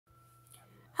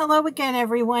Hello again,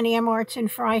 everyone. I'm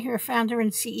Martin-Frey here, founder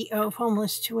and CEO of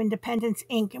Homeless to Independence,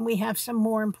 Inc., and we have some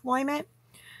more employment.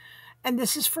 And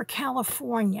this is for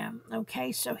California.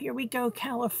 Okay, so here we go,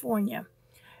 California.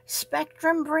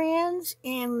 Spectrum Brands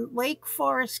in Lake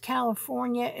Forest,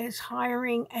 California is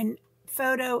hiring a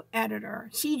photo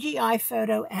editor, CGI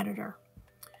photo editor.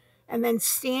 And then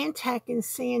Stantec in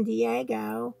San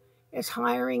Diego is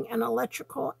hiring an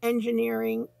electrical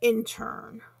engineering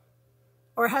intern,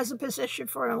 or has a position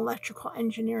for an electrical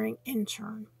engineering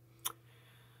intern.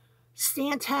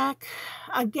 Stantec,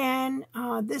 again,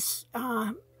 this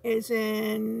is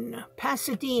in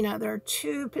Pasadena. There are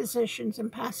two positions in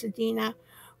Pasadena.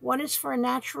 One is for a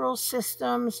natural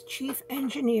systems chief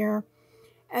engineer,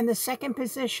 and the second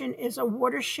position is a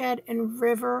watershed and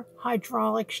river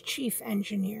hydraulics chief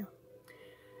engineer.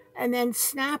 And then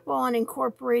Snap-on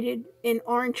Incorporated in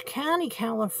Orange County,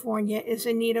 California is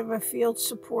in need of a field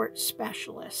support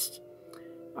specialist.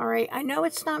 All right, I know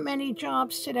it's not many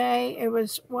jobs today. It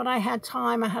was what I had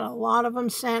time. I had a lot of them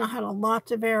sent. I had a lot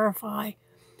to verify,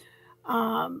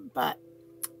 but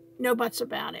no buts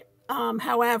about it.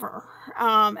 However,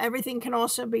 everything can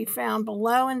also be found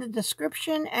below in the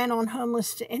description and on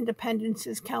Homeless to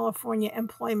Independence's California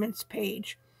Employments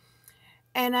page.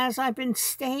 And as I've been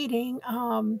stating,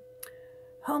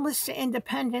 Homeless to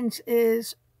Independence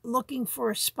is looking for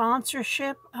a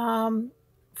sponsorship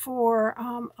for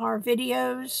our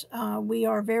videos. We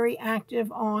are very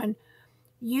active on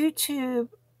YouTube,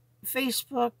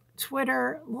 Facebook,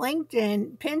 Twitter,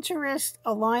 LinkedIn, Pinterest,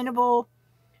 Alignable,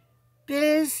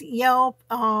 Biz, Yelp,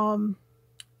 Gab,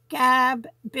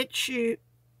 BitChute.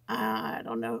 I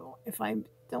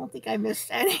don't think I missed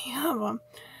any of them.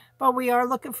 But we are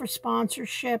looking for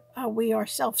sponsorship. We are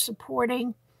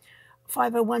self-supporting,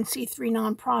 501c3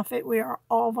 nonprofit. We are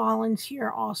all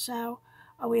volunteer also.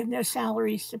 We have no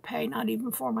salaries to pay, not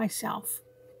even for myself.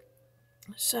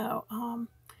 So,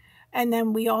 and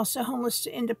then we also, Homeless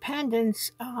to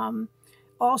Independence,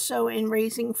 also in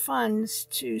raising funds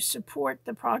to support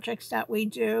the projects that we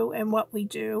do and what we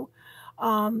do.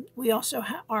 We also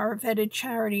are a vetted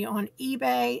charity on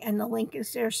eBay, and the link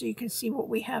is there so you can see what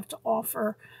we have to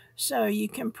offer. So you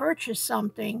can purchase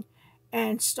something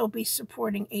and still be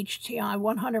supporting HTI.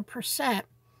 100%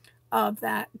 of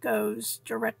that goes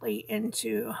directly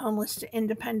into Homeless to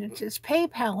Independence's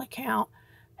PayPal account.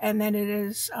 And then it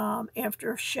is,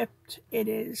 after shipped, it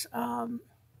is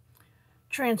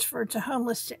transferred to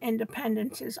Homeless to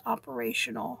Independence's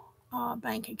operational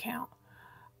bank account.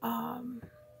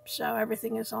 So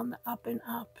everything is on the up and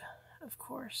up, of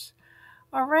course.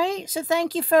 All right, so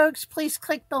thank you, folks. Please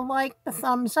click the like, the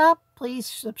thumbs up. Please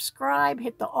subscribe,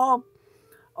 hit the all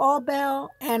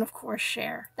bell, and, of course,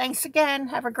 share. Thanks again.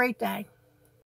 Have a great day.